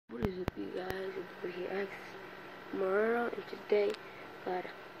Morero, and today got a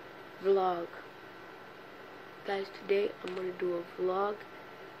vlog. Guys, today I'm gonna do a vlog.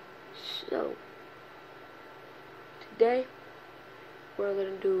 So today we're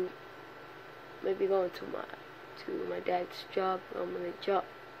gonna do maybe going to my dad's job. I'm a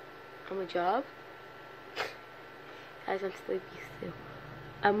job. Guys, I'm sleepy still.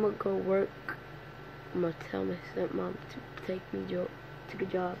 I'm gonna go work. I'm gonna tell my stepmom to take me to the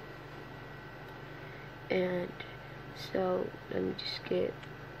job. And so let me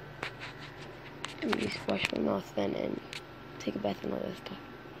just wash my mouth then and take a bath and all that stuff.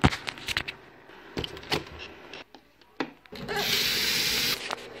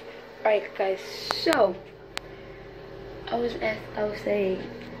 Alright guys, so I was saying,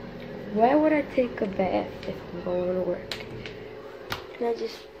 why would I take a bath if I'm going to work? And I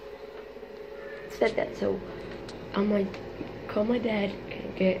just said that, so I might call my dad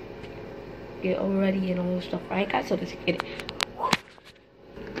and get all ready and all this stuff, right guys? So let's get it.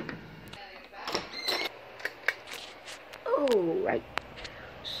 Alright,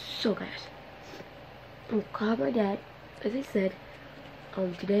 so guys, I'm gonna call my dad. As I said,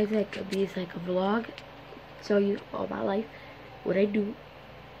 today is like a vlog, show you all my life, what I do.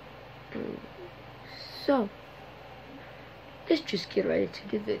 So let's just get right into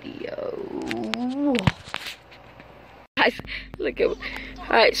the video. Guys, look at.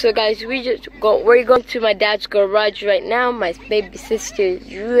 Alright, so guys, we're going to my dad's garage right now. My baby sister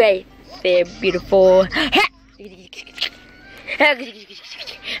is right there, beautiful.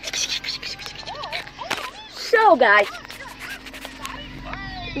 So guys,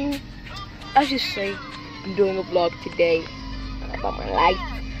 I just say I'm doing a vlog today about my life.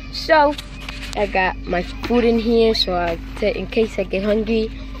 So I got my food in here, so in case I get hungry,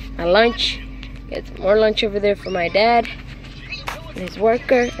 my lunch. Get some more lunch over there for my dad and his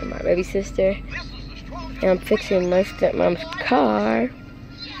worker and my baby sister. And I'm fixing my stepmom's car.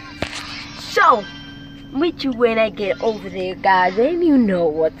 So meet you when I get over there, guys, and you know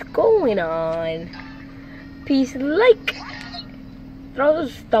what's going on. Peace, like, throw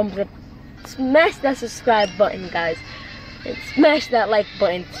those thumbs up, smash that subscribe button, guys, and smash that like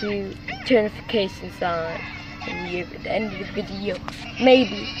button to turn notifications on. And you're at the end of the video,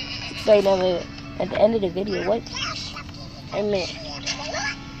 maybe say another at the end of the video. What? I mean,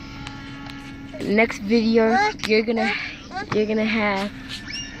 next video you're gonna have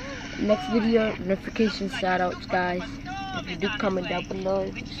next video notification shout outs, guys. If you do comment down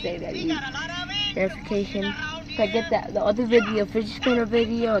below, say that you notification. If I get the other video, fidget spinner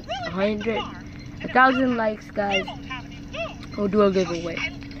video, 1,000 likes, guys, I'll do a giveaway.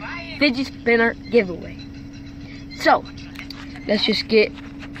 Fidget spinner giveaway. So let's just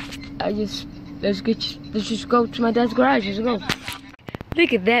go to my dad's garage. Let's go.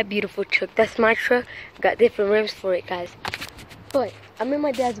 Look at that beautiful truck. That's my truck. Got different rims for it, guys. But I'm in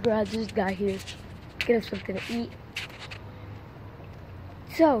my dad's garage. This guy here, get us something to eat.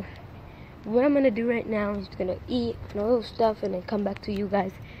 So what I'm gonna do right now is gonna eat and all those stuff, and then come back to you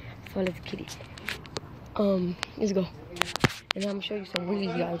guys for this kitty. Let's go. And I'm gonna show you some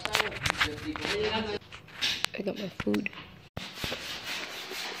wheelies, guys. I got my food.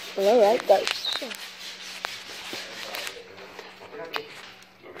 Alright, guys.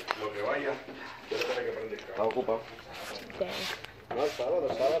 Dang.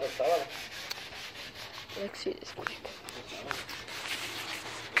 Let's see this quick.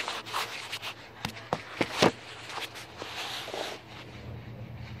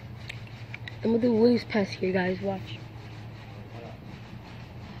 I'm gonna do Willie's pass here, guys. Watch.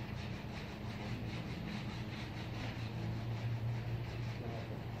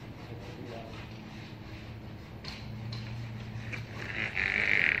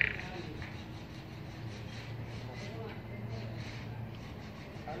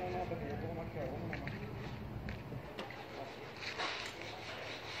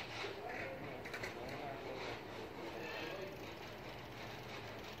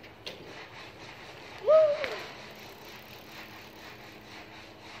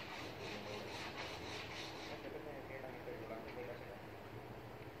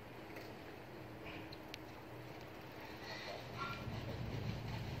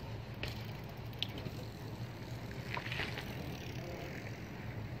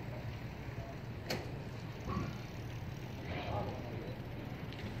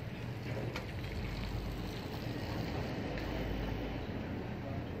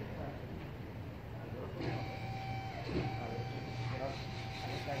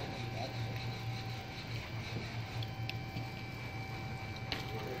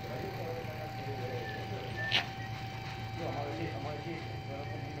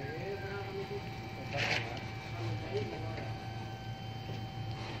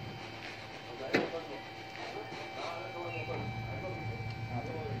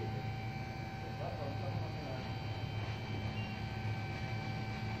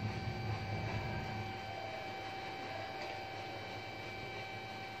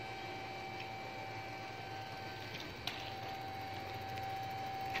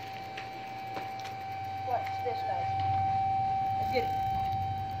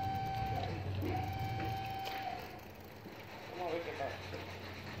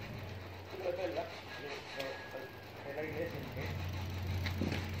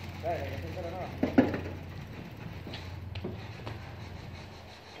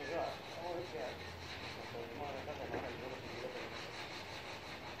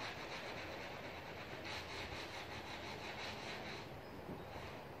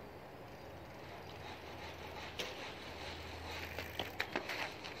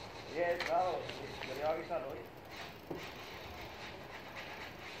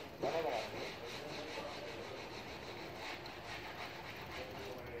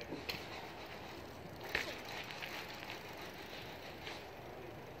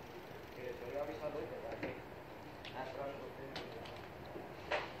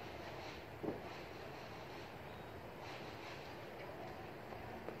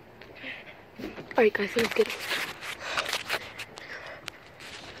 Alright guys, let's get it.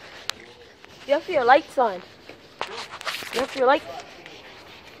 You have your lights on. You have your lights.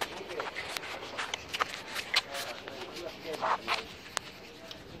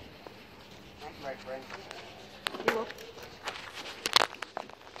 My friend. You will.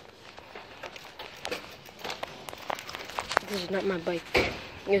 This is not my bike.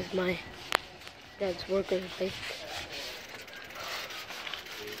 This is my dad's worker's bike.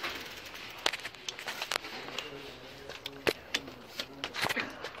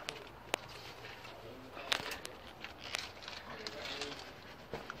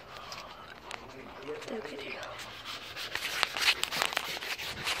 Okay.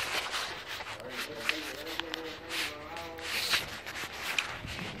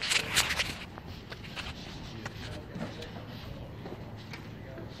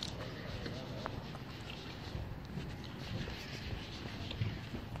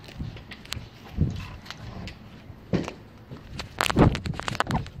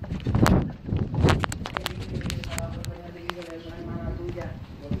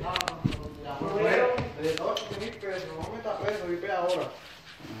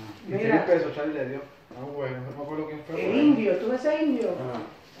 Pesos, Charlie le dio. Ah, bueno, no me acuerdo quién fue. El indio, ¿tú ves ese indio?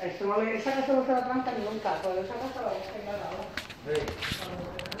 Eso no le, esa casa no se la tranca ni nunca, pero esa casa la vamos a pegar ahora.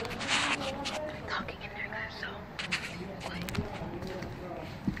 Talking in there, guys, so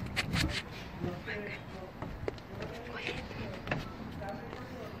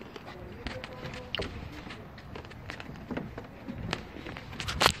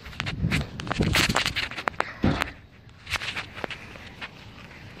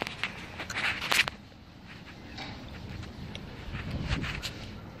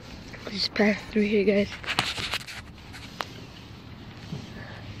just pass through here, guys.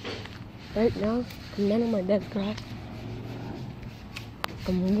 Right now, I'm not in my dad's garage.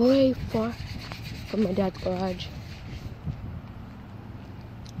 I'm way far from my dad's garage.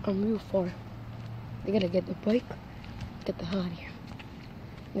 I'm real far. I gotta get the bike, get the hell out of here.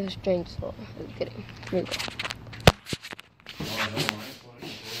 This is strange, so let's get it. Here we go.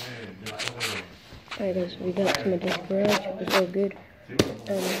 Alright guys, we got to my dad's garage. It was so good.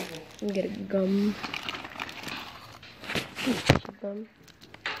 Let me get a gum. Gum.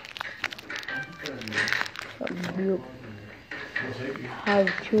 Have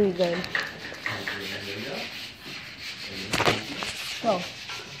chewy gum. So.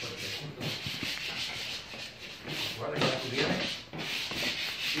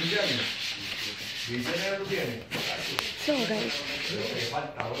 So guys.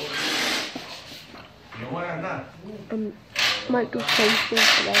 Might do something,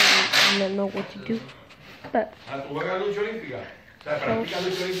 but I don't know what to do. But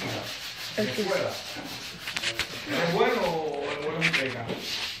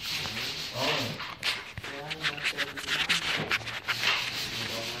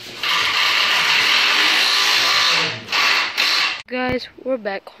guys, we're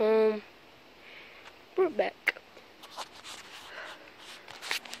back home. We're back.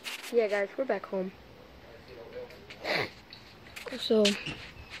 Yeah, guys, we're back home. So,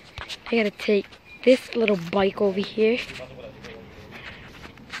 I gotta take this little bike over here.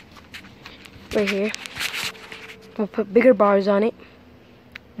 Right here. I'm gonna put bigger bars on it.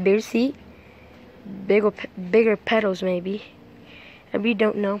 Bigger seat. Bigger pedals, maybe. I really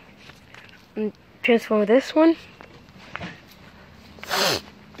don't know. And transform this one.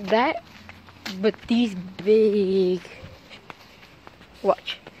 That. But these big.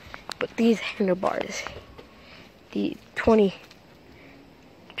 Watch. But these handlebars. The 20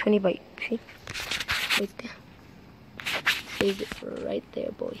 bike, see? Right there. Save it right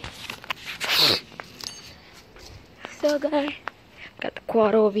there, boy. So guys, got the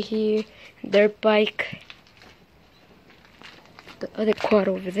quad over here, dirt bike, the other quad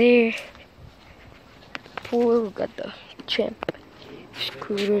over there, pool, we got the tramp,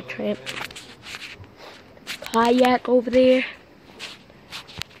 scooter, tramp, kayak over there,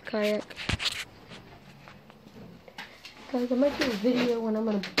 kayak. Guys, I might do a video when I'm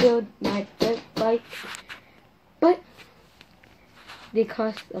gonna build my dirt bike, but they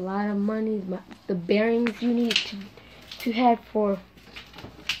cost a lot of money. The bearings you need to have for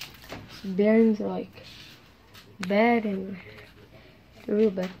bearings are like bad and they're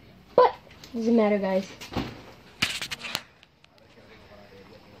real bad. But Doesn't matter, guys.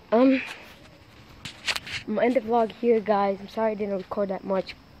 I'm gonna end the vlog here, guys. I'm sorry I didn't record that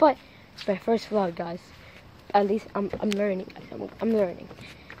much, but it's my first vlog, guys. At least I'm learning. I'm learning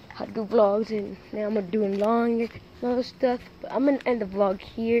how to do vlogs, and now I'm doing longer stuff. But I'm gonna end the vlog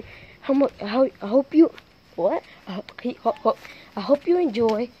here. I hope you hope you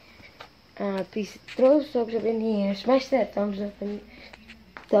enjoy. Please throw a thumbs up in here. Smash that thumbs up and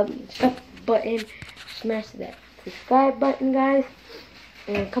button. Smash that subscribe button, guys.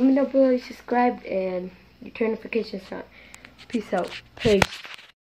 And comment down below you subscribed and your turn notifications on. Peace out. Peace.